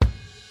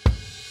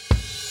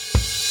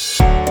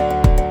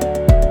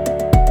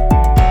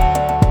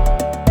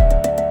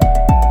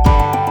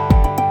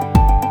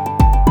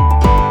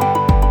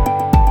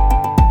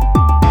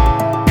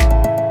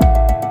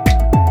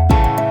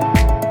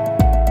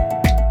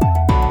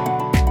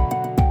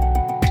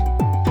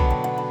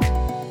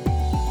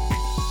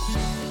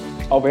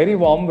very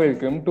warm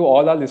welcome to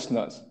all our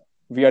listeners.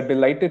 We are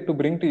delighted to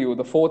bring to you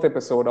the fourth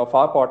episode of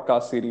our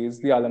podcast series,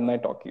 The Alumni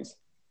Talkies.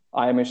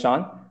 I am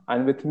Ishan,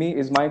 and with me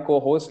is my co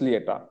host,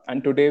 Lieta.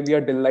 And today we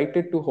are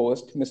delighted to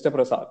host Mr.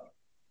 Prasad.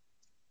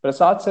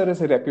 Prasad sir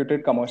is a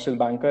reputed commercial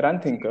banker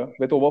and thinker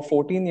with over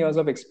 14 years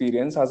of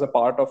experience as a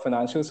part of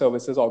financial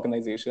services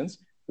organizations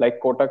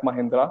like Kotak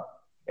Mahindra,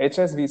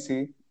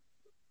 HSBC,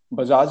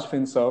 Bajaj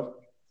Finserv,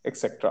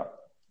 etc.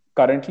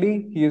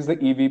 Currently, he is the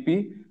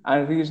EVP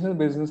and regional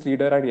business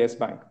leader at Yes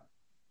Bank.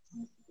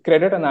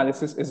 Credit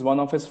analysis is one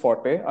of his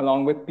forte,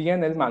 along with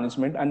P&L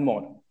management and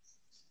more.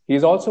 He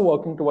is also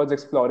working towards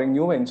exploring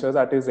new ventures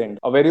at his end.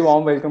 A very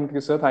warm welcome to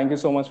you, sir. Thank you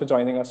so much for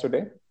joining us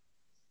today.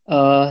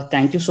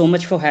 Thank you so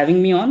much for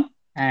having me on,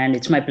 and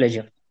it's my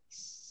pleasure.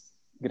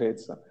 Great,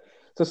 sir.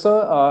 So,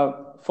 sir,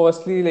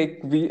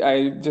 firstly,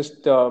 I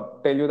just tell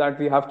you that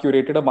we have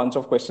curated a bunch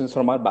of questions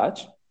from our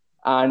batch,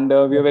 and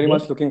we are very Okay.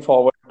 much looking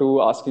forward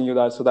to asking you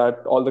that so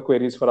that all the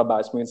queries for our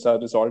batchmates are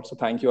resolved. So,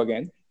 thank you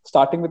again.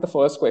 Starting with the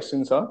first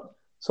question, sir.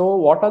 So,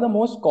 what are the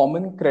most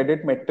common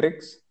credit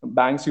metrics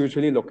banks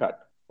usually look at?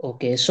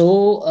 Okay.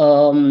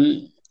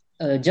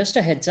 Just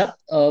a heads up.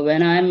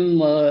 When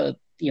I'm,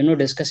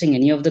 discussing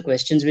any of the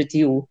questions with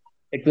you,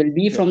 it will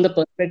be Yeah, from the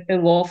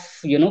perspective of,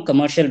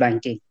 commercial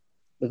banking,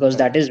 because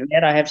right. that is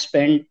where I have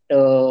spent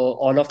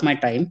all of my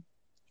time.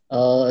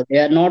 They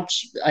are not.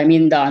 I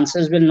mean, the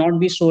answers will not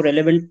be so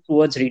relevant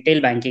towards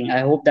retail banking. I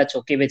hope that's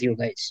okay with you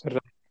guys.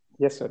 Right.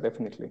 Yes, sir,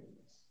 definitely.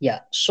 Yeah.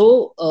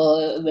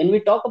 When we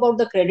talk about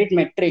the credit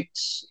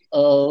metrics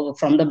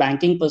from the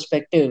banking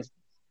perspective,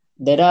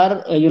 there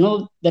are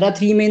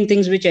three main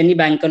things which any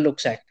banker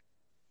looks at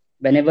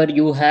whenever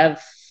you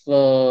have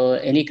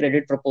any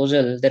credit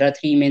proposal. There are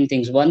three main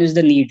things. One is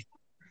the need.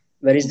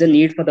 Where is the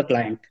need for the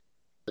client?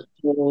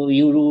 So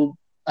you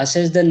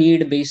assess the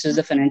need basis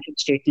the financial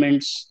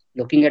statements,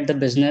 looking at the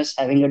business,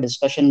 having a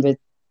discussion with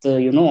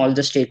all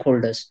the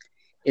stakeholders.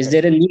 Is Right.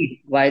 there a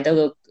need why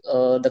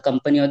the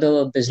company or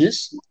the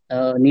business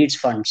needs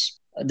funds?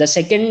 The Right.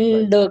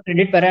 second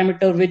credit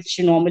parameter which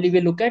normally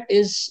we look at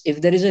is,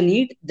 if there is a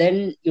need,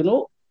 then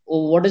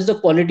what is the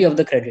quality of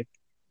the credit.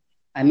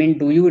 I mean,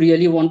 do you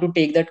really want to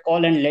take that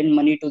call and lend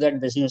money to that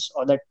business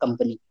or that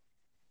company?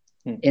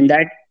 Hmm. In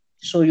that,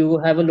 so you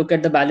have a look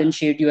at the balance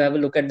sheet, you have a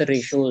look at the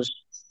ratios,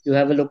 you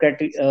have a look at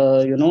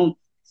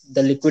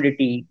the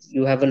liquidity,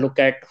 you have a look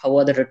at how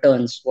are the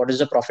returns, what is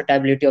the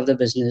profitability of the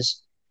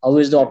business, how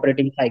is the Right.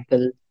 operating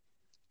cycle,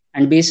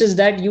 and basis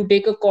that you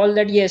take a call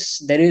that yes,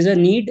 there is a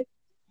need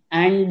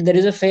and there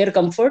is a fair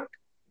comfort,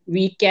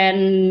 we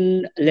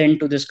can lend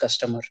to this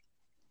customer.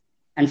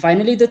 And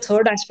finally, the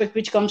third aspect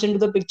which comes into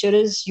the picture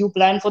is you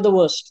plan for the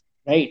worst,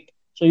 right?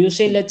 So you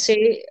say, Hmm. let's say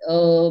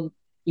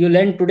you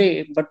lend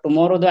today but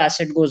tomorrow the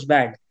asset goes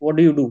bad, what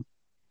do you do?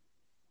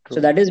 So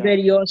True. that is Yeah.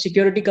 where your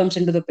security comes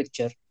into the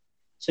picture.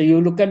 So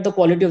you look at the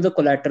quality of the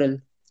collateral,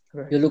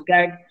 Right. you look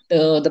at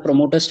the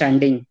promoter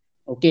standing.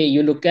 Okay,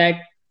 you look at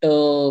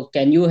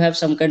can you have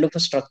some kind of a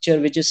structure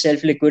which is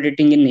self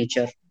liquidating in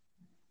nature.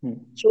 Hmm.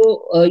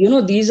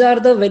 So these are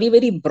the very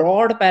very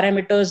broad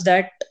parameters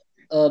that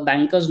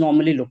bankers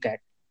normally look at.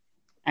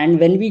 And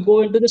when we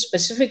go into the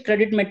specific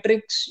credit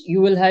metrics,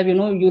 you will have,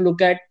 you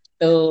look at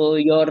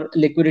your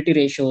liquidity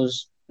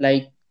ratios,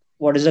 like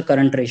what is the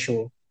current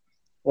ratio,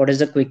 what is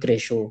the quick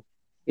ratio.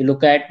 You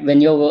look at, when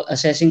you're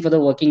assessing for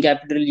the working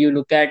capital, you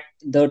look at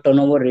the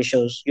turnover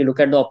ratios, you look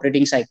at the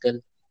operating cycle,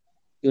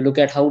 you look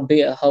at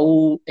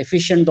how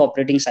efficient the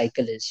operating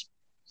cycle is.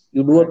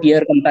 You do a Right.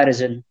 peer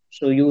comparison.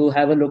 So you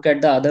have a look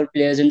at the other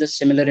players in the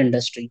similar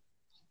industry.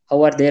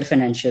 How are their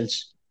financials?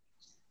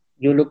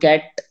 You look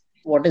at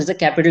what is the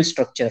capital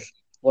structure,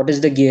 what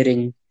is the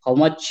gearing, how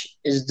much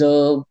is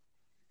the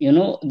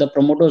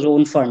promoter's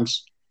own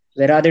funds,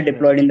 where are they Right.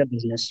 deployed in the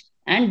business.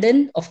 And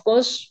then of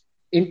course,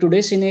 in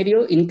today's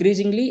scenario,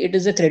 increasingly it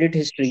is a credit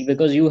history,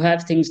 because you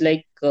have things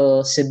like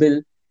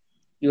CIBIL,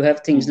 you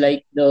have things Hmm.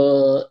 like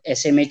the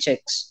SMA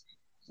checks,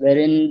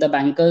 wherein the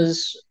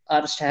bankers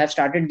have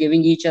started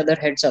giving each other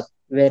heads up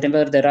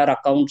wherever there are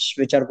accounts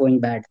which are going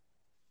bad.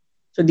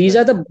 So these are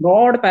Right. the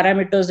broad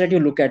parameters that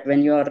you look at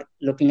when you are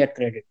looking at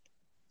credit.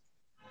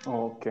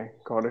 Okay,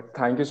 got it.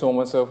 Thank you so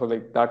much, sir, for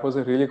that was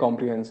a really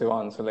comprehensive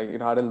answer. Like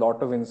it had a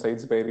lot of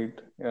insights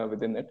buried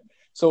within it.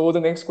 So the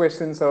next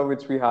question, sir,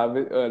 which we have,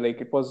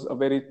 it was a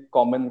very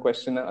common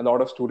question a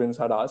lot of students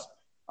had asked,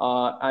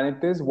 and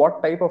it is,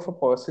 what type of a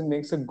person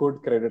makes a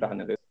good credit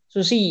analyst?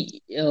 So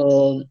see,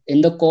 in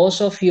the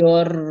course of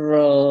your,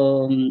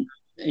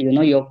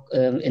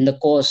 in the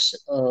course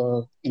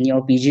in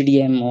your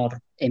PGDM or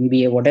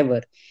MBA,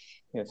 whatever,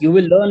 Yes. you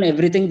will learn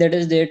everything that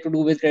is there to do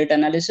with credit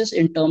analysis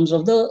in terms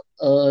of the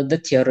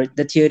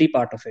theory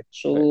part of it. Right.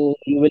 So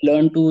you will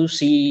learn to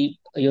see,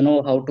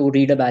 how to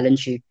read a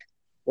balance sheet,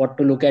 what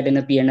to look at in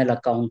a P&L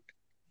account,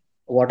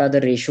 what are the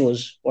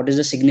ratios, what is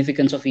the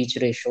significance of each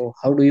ratio,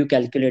 how do you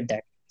calculate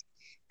that.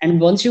 And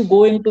once you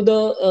go into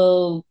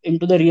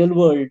the real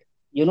world,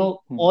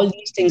 Hmm. all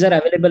these things are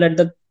available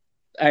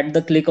at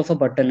the click of a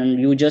button, and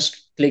you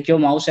just click your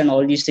mouse and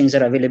all these things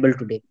are available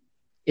today.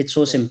 It's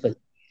so Right. simple.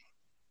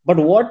 But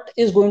what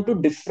is going to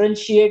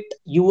differentiate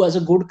you as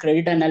a good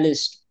credit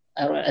analyst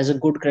or as a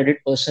good credit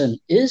person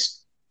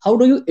is how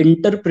do you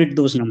interpret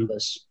those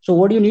numbers. So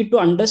what you need to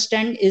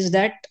understand is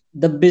that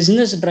the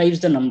business drives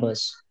the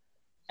numbers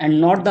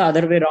and not the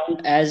other way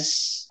around,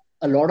 as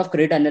a lot of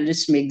credit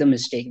analysts make the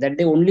mistake that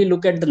they only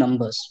look at the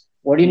numbers.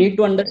 What you need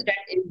to Right. understand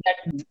is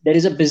that there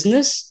is a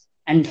business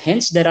and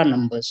hence there are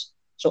numbers.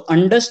 So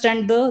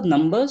understand the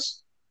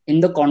numbers in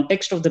the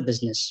context of the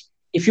business.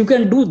 If you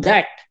can do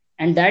that,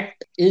 and that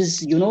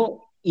is,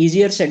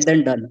 easier said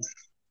than done.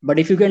 But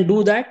if you can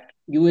do that,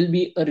 you will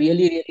be a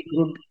really, really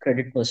good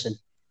credit person.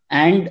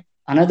 And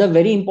another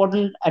very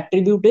important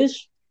attribute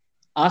is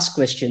ask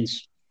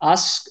questions,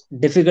 ask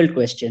difficult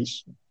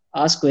questions,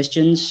 ask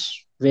questions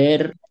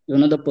where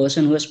the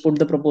person who has put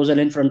the proposal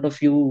in front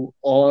of you,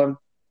 or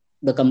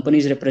the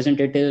company's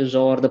representatives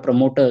or the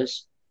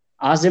promoters,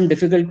 ask them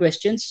difficult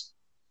questions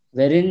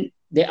wherein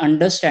they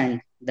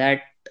understand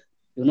that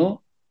you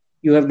know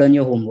you have done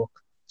your homework.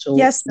 So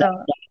Yes, that's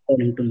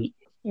important to me.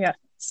 yeah.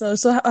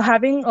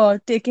 Having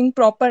taking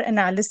proper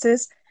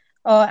analysis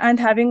and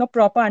having a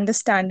proper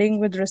understanding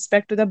with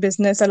respect to the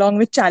business, along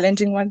with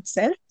challenging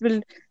oneself,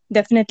 will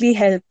definitely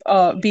help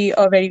be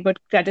a very good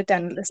credit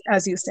analyst,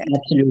 as you said.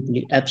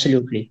 Absolutely,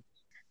 absolutely.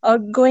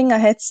 Going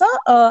ahead, sir,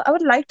 I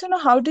would like to know,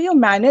 how do you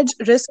manage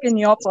risk in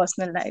your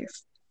personal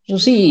life? So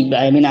see,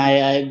 I mean,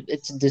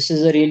 it's this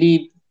is a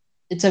really,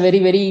 it's a very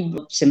very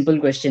simple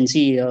question.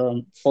 See,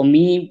 for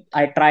me,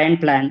 I try and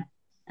plan,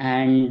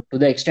 and to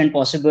the extent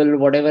possible,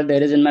 whatever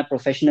there is in my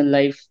professional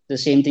life, the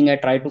same thing I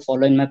try to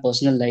follow in my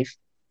personal life.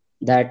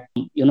 That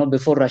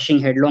before rushing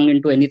headlong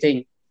into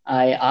anything,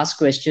 I ask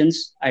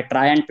questions, I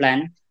try and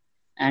plan,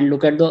 and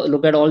look at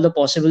all the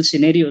possible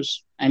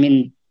scenarios. I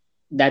mean,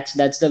 that's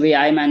the way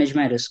I manage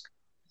my risk.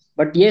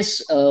 But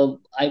yes,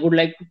 I would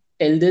like to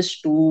tell this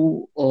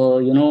to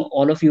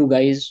all of you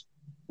guys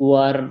who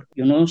are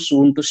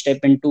soon to step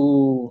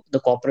into the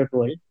corporate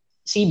world.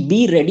 See,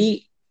 be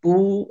ready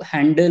to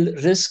handle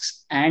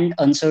risks and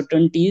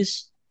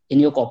uncertainties in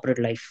your corporate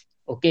life.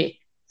 Okay.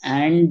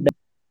 And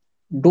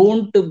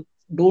don't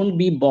don't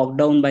be bogged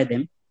down by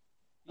them.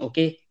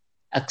 Okay.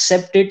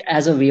 Accept it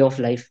as a way of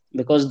life,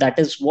 because that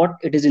is what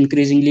it is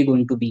increasingly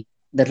going to be.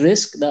 The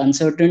risk, the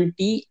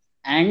uncertainty,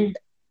 and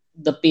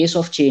the pace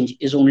of change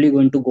is only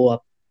going to go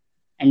up,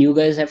 and you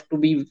guys have to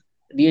be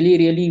really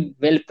really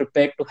well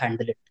prepared to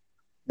handle it.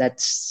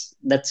 That's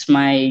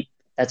my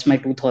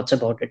two thoughts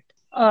about it.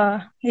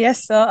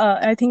 Yes, sir.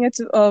 I think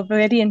it's a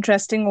very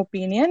interesting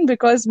opinion,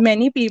 because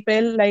many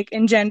people, like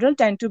in general,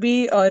 tend to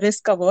be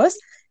risk averse,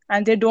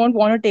 and they don't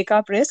want to take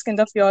up risk in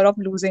the fear of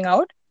losing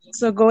out.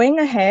 So, going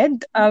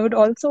ahead, I would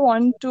also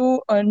want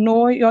to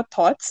know your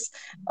thoughts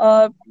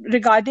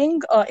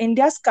regarding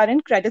India's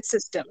current credit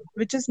system,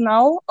 which is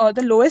now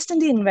the lowest in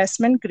the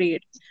investment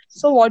grade.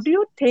 So, what do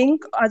you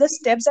think are the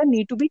steps that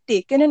need to be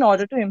taken in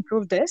order to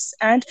improve this?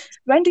 And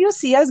when do you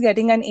see us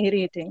getting an A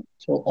rating?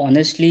 So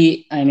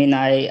honestly, I mean,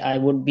 I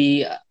would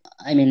be,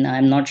 I mean,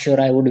 I'm not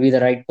sure I would be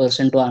the right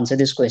person to answer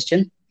this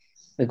question,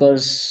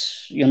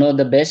 because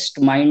the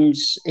best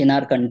minds in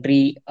our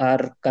country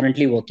are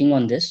currently working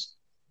on this.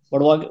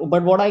 But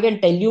what I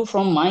can tell you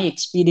from my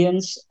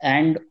experience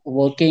and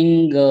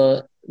working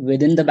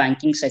within the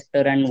banking sector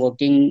and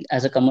working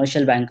as a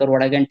commercial banker,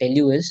 what I can tell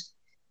you is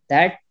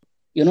that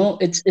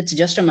it's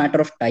just a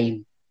matter of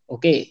time.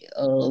 Okay.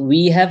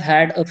 We have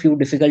had a few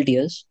difficult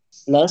years.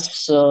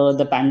 Plus,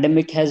 the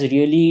pandemic has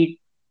really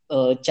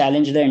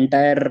challenged the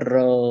entire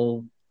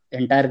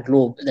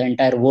globe, the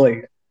entire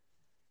world.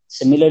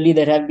 Similarly,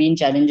 there have been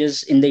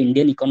challenges in the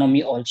Indian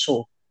economy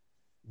also.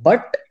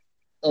 But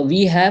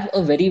we have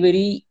a very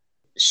very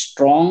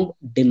strong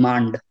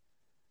demand.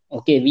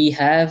 Okay,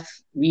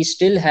 we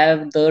still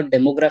have the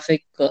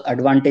demographic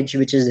advantage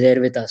which is there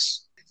with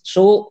us.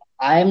 So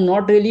I am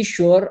not really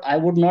sure, I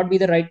would not be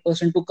the right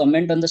person to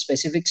comment on the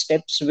specific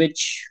steps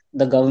which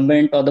the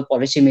government or the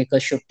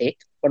policymakers should take.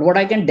 But what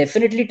I can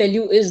definitely tell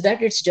you is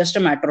that it's just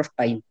a matter of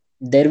time.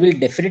 There will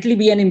definitely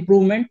be an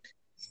improvement,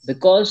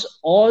 because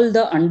all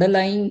the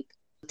underlying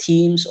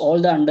themes,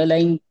 all the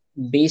underlying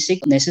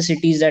basic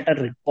necessities that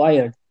are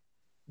required,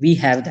 we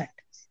have that.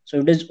 So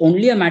it is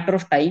only a matter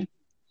of time.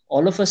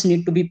 All of us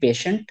need to be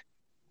patient.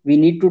 We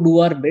need to do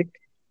our bit,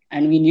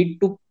 and we need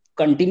to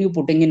continue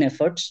putting in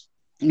efforts.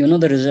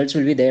 The results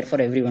will be there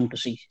for everyone to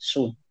see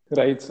soon.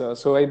 Right, sir.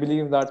 So I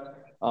believe that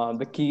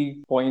the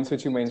key points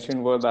which you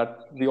mentioned were that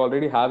we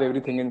already have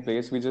everything in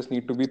place. We just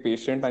need to be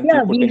patient and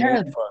Yeah, keep we putting in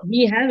have effort.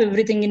 we have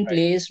everything in Right,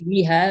 place.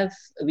 We have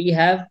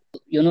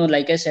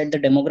like I said, the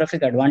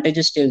demographic advantage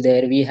is still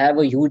there. We have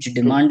a huge true.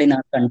 demand in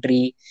our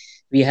country.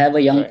 We have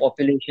a young Right,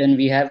 population.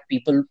 We have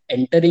people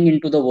entering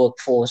into the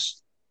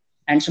workforce,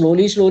 and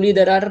slowly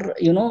there are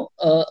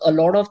a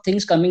lot of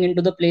things coming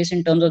into the place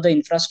in terms of the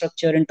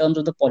infrastructure, in terms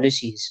of the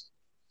policies.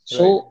 right,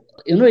 So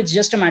it's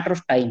just a matter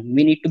of time.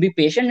 We need to be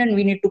patient, and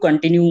we need to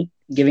continue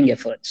giving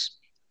efforts.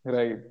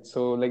 right.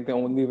 So, like, the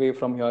only way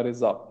from here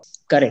is up.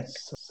 Correct.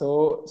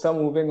 So,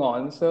 moving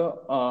on.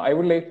 So, I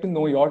would like to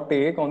know your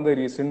take on the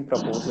recent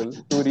proposal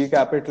to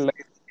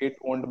recapitalize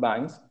state-owned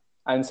banks.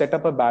 and set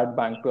up a bad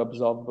bank to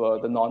absorb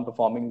the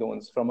non-performing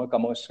loans from a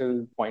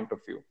commercial point of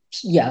view?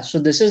 Yeah, so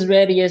this is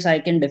where, yes, I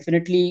can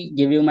definitely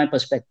give you my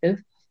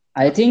perspective.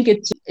 I think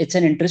it's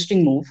an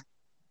interesting move,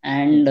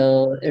 and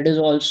Hmm. it is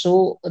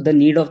also the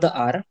need of the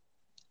hour.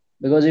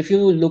 Because if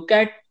you look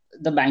at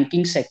the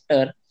banking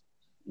sector,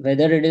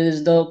 whether it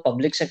is the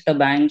public sector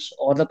banks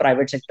or the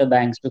private sector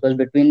banks, because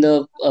between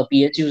the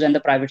PSUs and the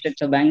private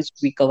sector banks,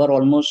 we cover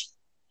almost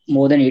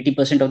more than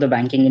 80% of the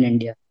banking in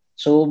India.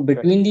 So Right.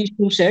 between these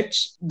two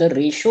sets, the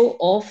ratio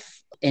of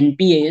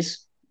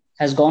NPAs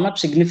has gone up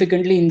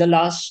significantly in the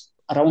last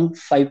around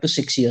 5 to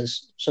 6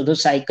 years. So the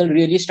cycle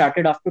really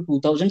started after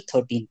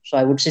 2013. So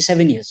I would say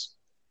 7 years,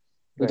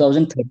 Right.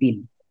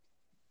 2013.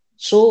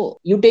 So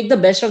you take the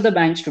best of the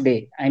banks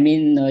today. I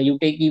mean, you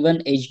take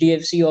even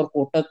HDFC or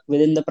Kotak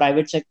within the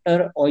private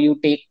sector, or you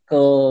take,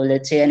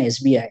 let's say, an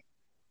SBI.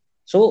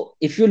 So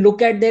if you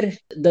look at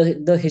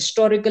the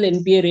historical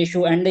NPA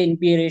ratio and the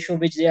NPA ratio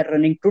which they are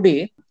running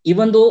today,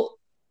 even though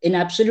in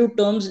absolute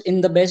terms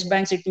in the best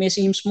banks it may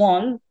seem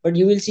small, but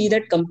you will see Hmm.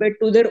 that compared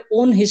to their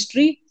own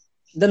history,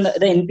 the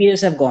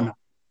NPAs have gone up.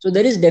 So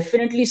there is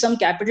definitely some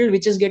capital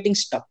which is getting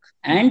stuck.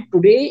 And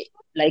today,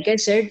 like I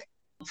said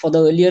for the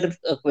earlier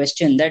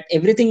question, that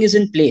everything is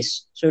in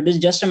place. So it is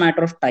just a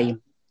matter of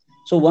time.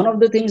 So one of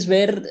the things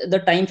where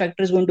the time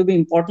factor is going to be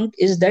important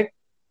is that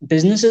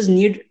businesses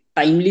need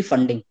timely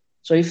funding.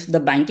 So if the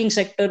banking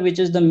sector, which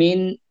is the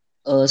main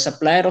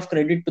supplier of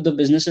credit to the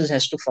businesses,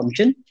 has to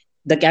function,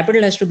 the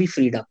capital has to be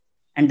freed up.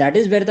 And that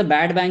is where the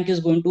bad bank is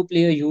going to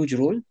play a huge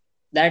role.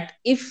 That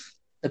if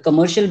the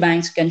commercial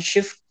banks can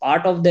shift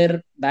part of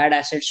their bad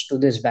assets to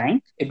this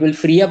bank, it will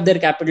free up their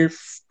capital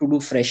to do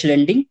fresh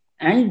lending.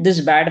 And this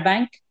bad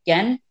bank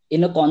can,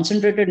 in a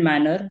concentrated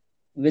manner,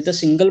 with a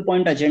single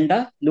point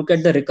agenda, look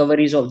at the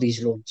recoveries of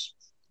these loans.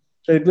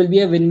 So it will be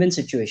a win-win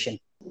situation.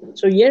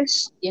 So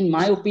yes, in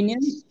my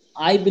opinion,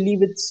 I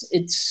believe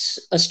it's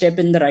a step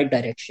in the right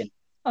direction.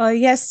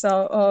 Yes,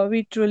 sir.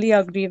 We truly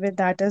agree with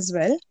that as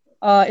well.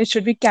 It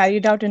should be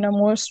carried out in a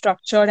more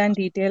structured and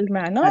detailed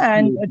manner,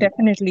 and Absolutely.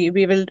 definitely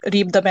we will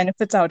reap the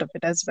benefits out of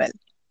it as well.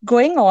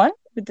 Going on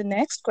with the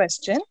next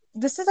question.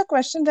 This is a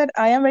question that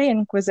I am very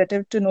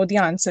inquisitive to know the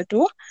answer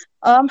to.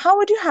 How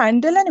would you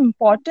handle an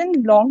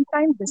important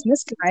long-time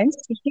business client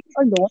seeking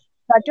a loan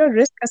that your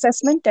risk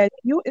assessment tells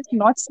you is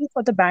not safe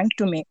for the bank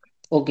to make?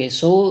 Okay,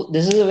 so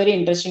this is a very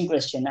interesting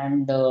question,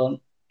 and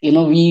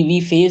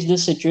we face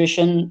this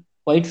situation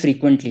quite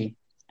frequently.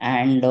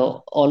 And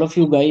all of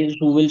you guys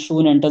who will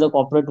soon enter the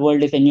corporate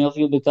world, if any of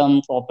you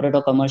become corporate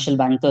or commercial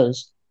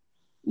bankers,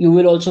 you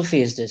will also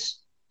face this.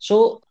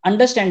 So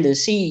understand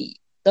this. See,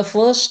 the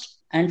first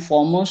and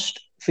foremost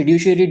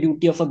fiduciary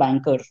duty of a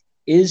banker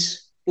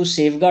is to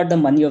safeguard the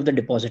money of the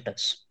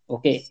depositors.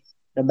 Okay.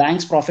 The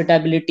bank's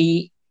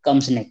profitability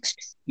comes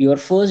next. Your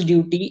first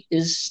duty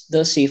is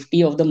the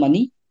safety of the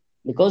money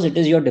because it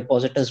is your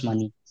depositors'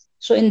 money.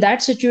 So in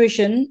that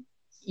situation,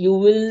 you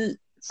will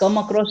come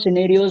across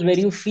scenarios where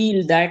you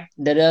feel that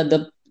there are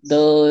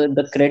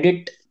the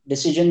credit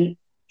decision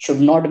should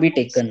not be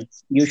taken.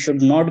 You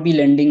should not be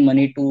lending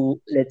money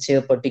to, let's say,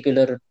 a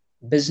particular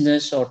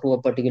business or to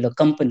a particular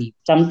company.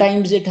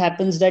 Sometimes it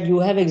happens that you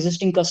have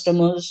existing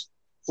customers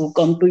who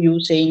come to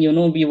you saying,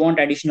 we want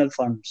additional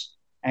funds,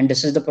 and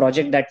this is the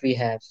project that we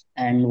have,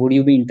 and would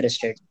you be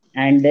interested?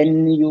 And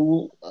then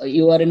you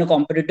are in a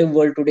competitive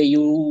world today.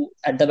 You,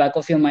 at the back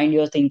of your mind,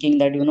 you're thinking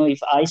that, if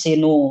I say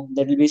no,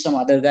 there will be some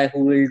other guy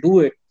who will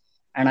do it,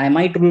 and I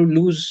might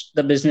lose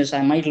the business,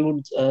 I might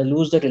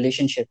lose the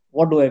relationship.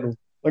 What do I do?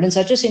 But in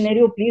such a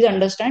scenario, please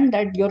understand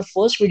that your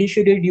first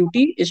fiduciary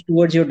duty is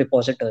towards your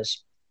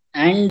depositors.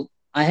 And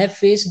I have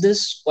faced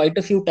this quite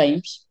a few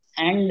times.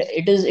 And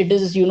it is,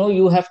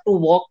 you have to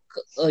walk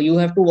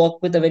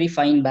with a very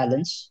fine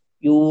balance.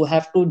 You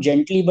have to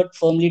gently but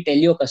firmly tell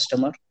your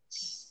customer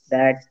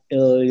that,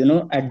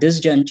 at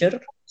this juncture,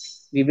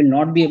 we will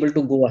not be able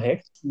to go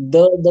ahead.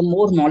 The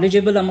more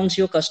knowledgeable amongst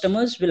your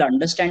customers will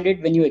understand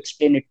it when you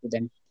explain it to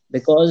them,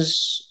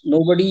 because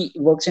nobody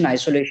works in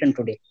isolation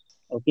today.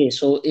 Okay,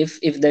 so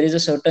if there is a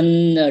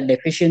certain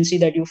deficiency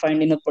that you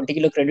find in a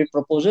particular credit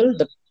proposal,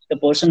 the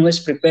person who has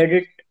prepared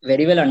it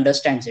very well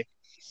understands it,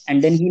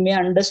 and then he may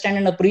understand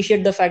and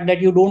appreciate the fact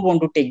that you don't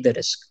want to take the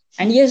risk.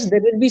 And yes,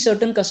 there will be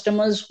certain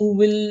customers who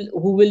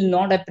will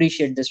not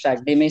appreciate this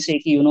fact. They may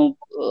say, if you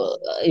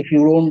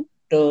don't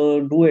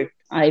do it,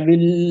 I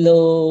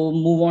will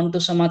move on to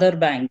some other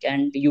bank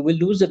and you will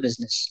lose the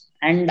business.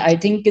 And I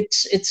think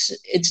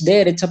it's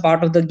there, it's a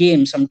part of the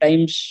game.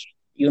 Sometimes,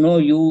 you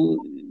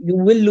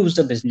will lose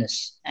the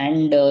business,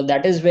 and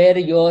that is where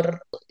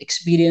your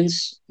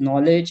experience,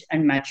 knowledge,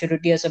 and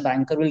maturity as a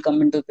banker will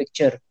come into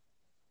picture,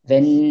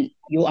 when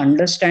you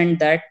understand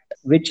that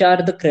which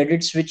are the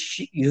credits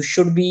which you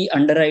should be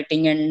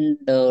underwriting and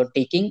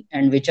taking,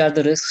 and which are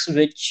the risks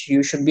which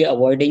you should be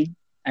avoiding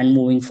and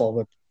moving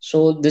forward.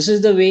 So this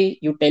is the way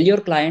you tell your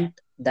client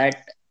that,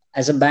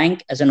 as a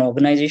bank, as an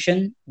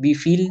organization, we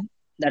feel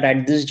that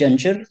at this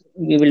juncture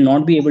we will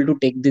not be able to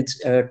take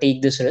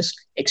this risk.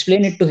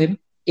 Explain it to him.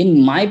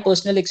 In my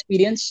personal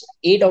experience,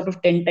 8 out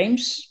of 10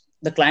 times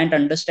the client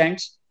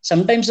understands,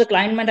 sometimes the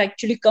client might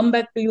actually come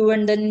back to you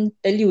and then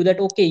tell you that,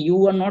 okay,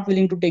 you are not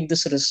willing to take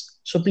this risk.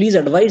 So please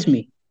advise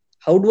me.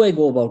 How do I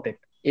go about it?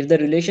 If the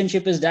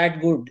relationship is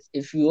that good,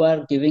 if you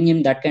are giving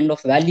him that kind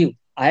of value,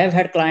 I have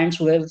had clients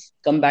who have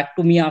come back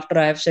to me after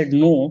I have said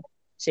no,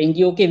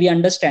 saying, okay, we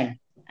understand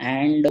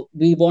and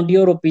we want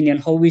your opinion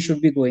how we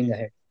should be going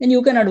ahead. Then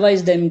you can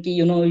advise them,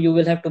 you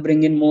will have to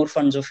bring in more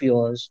funds of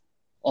yours,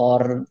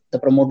 or the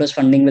promoters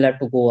funding will have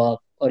to go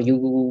up, or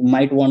you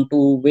might want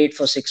to wait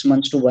for 6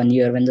 months to 1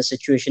 year when the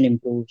situation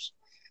improves,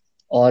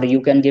 or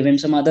you can give him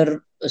some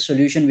other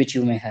solution which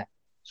you may have.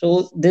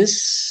 So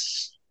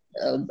this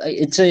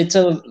it's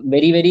a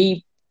very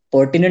very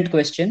pertinent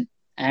question,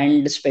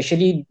 and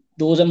especially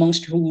those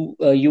amongst who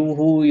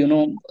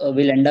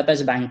will end up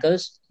as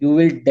bankers, you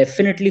will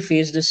definitely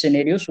face this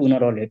scenario sooner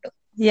or later.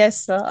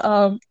 Yes,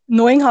 sir.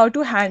 Knowing how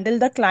to handle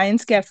the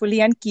clients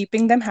carefully and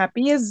keeping them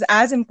happy is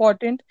as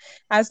important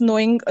as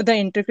knowing the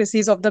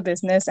intricacies of the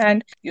business.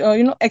 And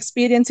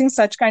experiencing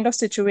such kind of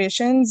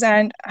situations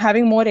and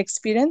having more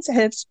experience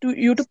helps to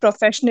you to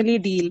professionally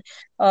deal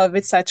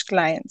with such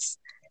clients.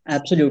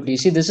 Absolutely.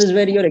 See, this is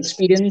where your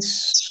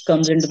experience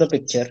comes into the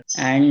picture.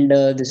 And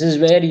this is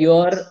where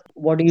your,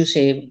 what do you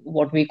say,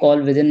 what we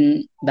call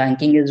within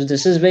banking is,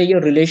 this is where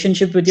your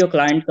relationship with your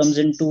client comes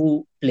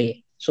into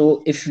play.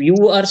 So if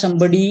you are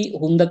somebody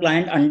whom the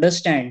client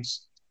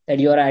understands that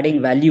you are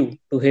adding value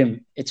to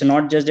him, it's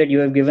not just that you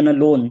have given a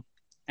loan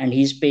and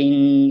he's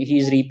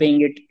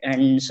repaying it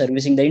and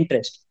servicing the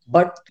interest,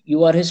 but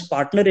you are his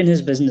partner in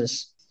his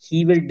business.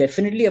 He will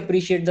definitely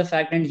appreciate the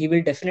fact, and he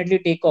will definitely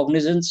take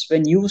cognizance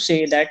when you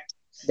say that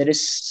there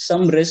is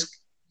some risk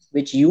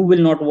which you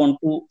will not want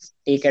to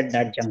take at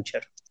that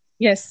juncture.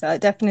 Yes,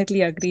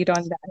 definitely agreed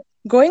on that.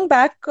 Going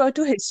back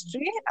to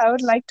history, I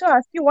would like to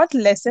ask you what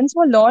lessons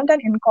were learned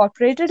and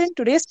incorporated in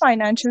today's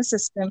financial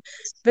system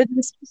with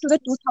respect to the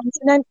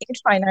 2008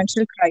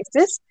 financial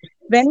crisis,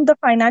 when the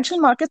financial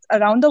markets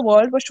around the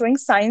world were showing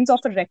signs of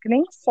a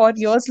reckoning for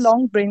years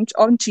long binge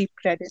on cheap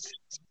credit.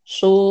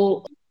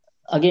 So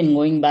again,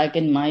 going back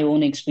in my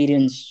own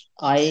experience,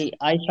 I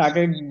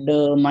started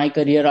my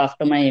career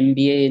after my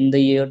MBA in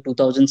the year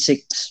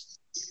 2006.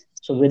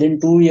 So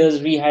within 2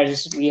 years, we had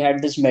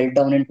this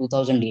meltdown in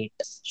 2008.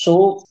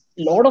 So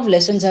a lot of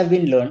lessons have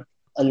been learned.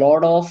 A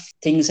lot of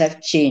things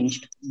have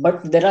changed,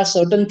 but there are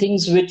certain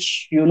things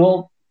which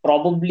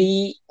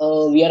probably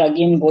we are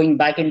again going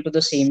back into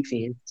the same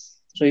phase.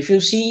 So if you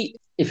see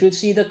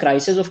the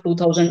crisis of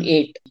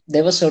 2008,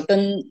 there were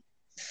certain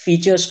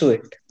features to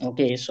it.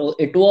 Okay, so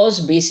it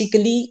was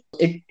basically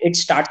it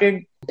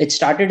started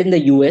in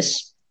the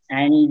US,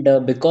 and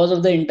because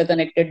of the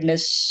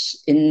interconnectedness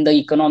in the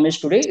economies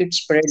today, it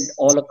spread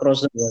all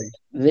across the world.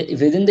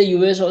 Within the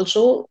US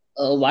also,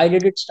 why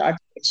did it start?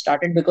 It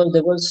started because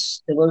there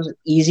was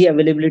easy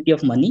availability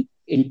of money,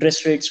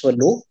 interest rates were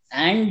low,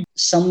 and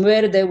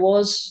somewhere there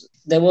was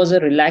a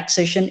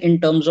relaxation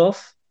in terms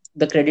of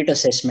the credit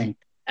assessment,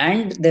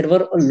 and there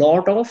were a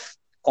lot of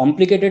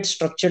complicated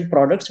structured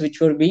products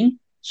which were being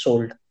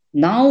sold.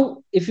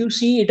 Now if you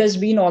see, it has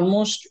been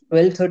almost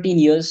 12, 13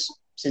 years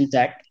since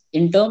that.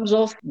 In terms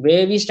of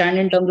where we stand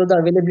in terms of the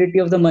availability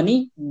of the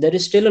money, there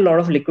is still a lot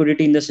of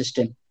liquidity in the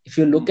system. If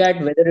you look at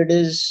whether it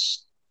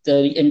is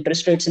the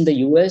interest rates in the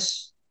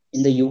US,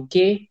 in the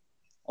UK,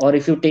 or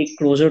if you take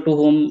closer to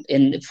home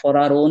in for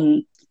our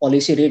own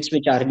policy rates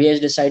which RBI is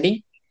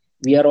deciding,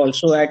 we are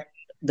also at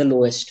the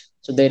lowest.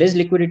 So there is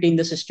liquidity in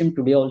the system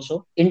today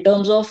also. In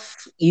terms of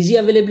easy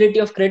availability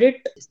of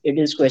credit, it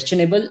is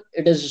questionable.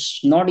 It is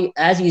not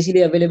as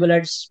easily available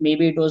as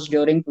maybe it was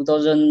during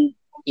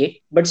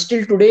 2008. But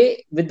still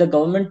today, with the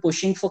government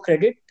pushing for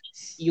credit,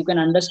 you can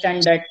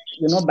understand that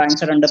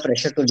banks are under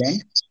pressure to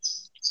lend.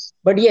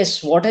 But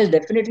yes, what has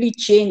definitely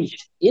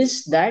changed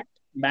is that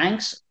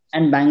banks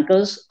and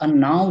bankers are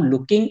now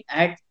looking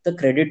at the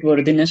credit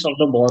worthiness of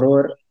the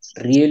borrower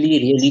really,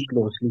 really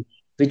closely,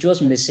 which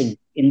was missing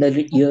in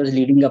the years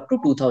leading up to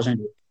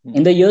 2008.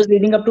 In the years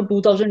leading up to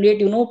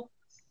 2008,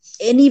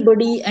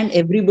 anybody and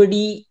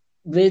everybody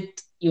with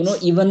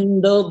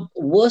even the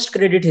worst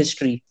credit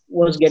history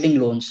was getting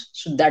loans.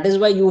 So that is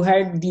why you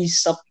had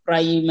these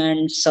subprime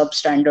and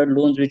substandard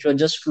loans which were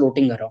just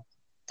floating around.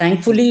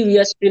 Thankfully, we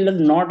are still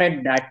not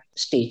at that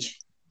stage,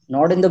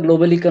 not in the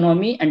global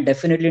economy, and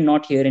definitely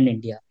not here in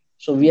India.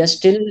 So we are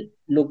still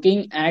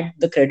looking at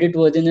the credit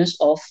worthiness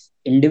of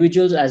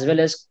individuals as well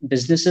as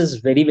businesses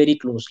very, very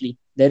closely.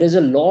 There is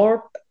a lot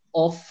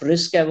of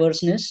risk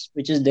averseness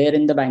which is there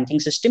in the banking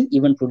system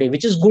even today,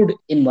 which is good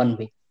in one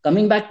way.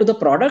 Coming back to the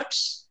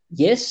products,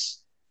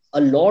 yes,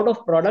 a lot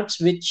of products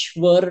which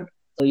were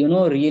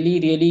really,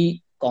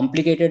 really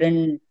complicated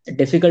and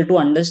difficult to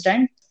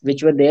understand,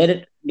 which were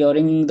there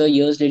during the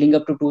years leading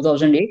up to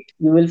 2008,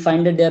 you will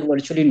find that they are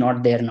virtually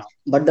not there now.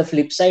 But the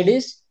flip side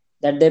is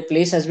that their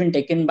place has been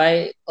taken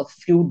by a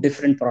few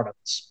different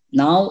products.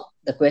 Now,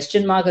 the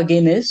question mark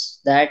again is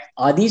that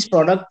are these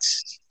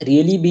products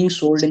really being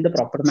sold in the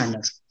proper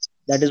manner?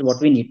 That is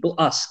what we need to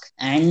ask.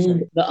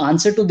 And the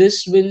answer to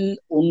this will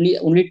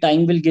only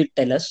time will give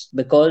tell us,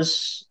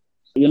 because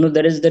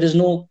there is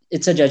no,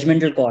 it's a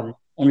judgmental call.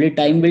 Only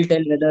time will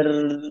tell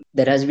whether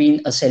there has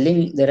been a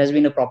selling, there has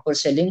been a proper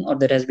selling, or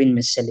there has been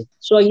mis-selling.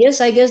 So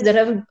yes, I guess there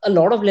have a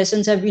lot of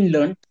lessons have been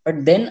learned.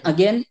 But then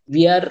again,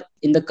 we are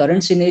in the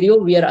current scenario,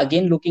 we are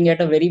again looking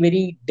at a very,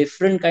 very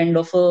different kind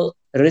of a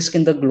risk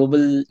in the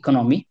global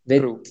economy.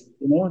 With True.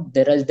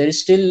 there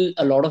is still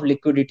a lot of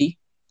liquidity.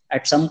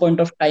 At some point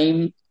of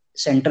time,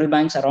 central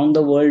banks around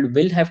the world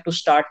will have to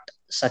start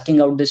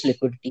sucking out this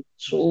liquidity.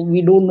 So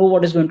we don't know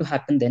what is going to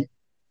happen then.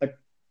 But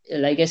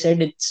like I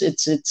said,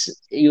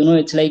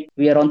 it's like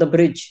we are on the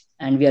bridge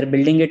and we are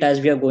building it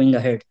as we are going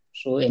ahead.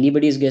 So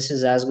anybody's guess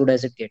is as good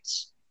as it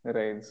gets.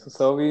 Right. So,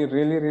 sir, we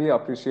really, really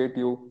appreciate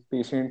you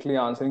patiently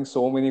answering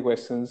so many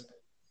questions.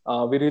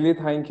 We really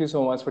thank you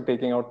so much for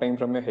taking out time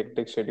from your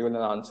hectic schedule and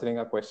answering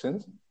our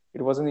questions.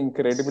 It was an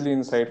incredibly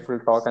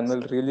insightful talk and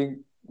will really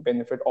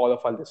benefit all of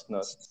our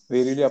listeners.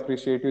 We really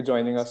appreciate you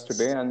joining us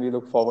today and we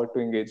look forward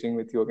to engaging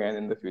with you again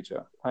in the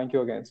future. Thank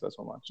you again, sir,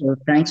 so much. So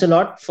thanks a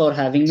lot for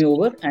having me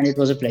over, and it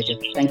was a pleasure.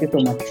 Thank you so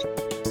much.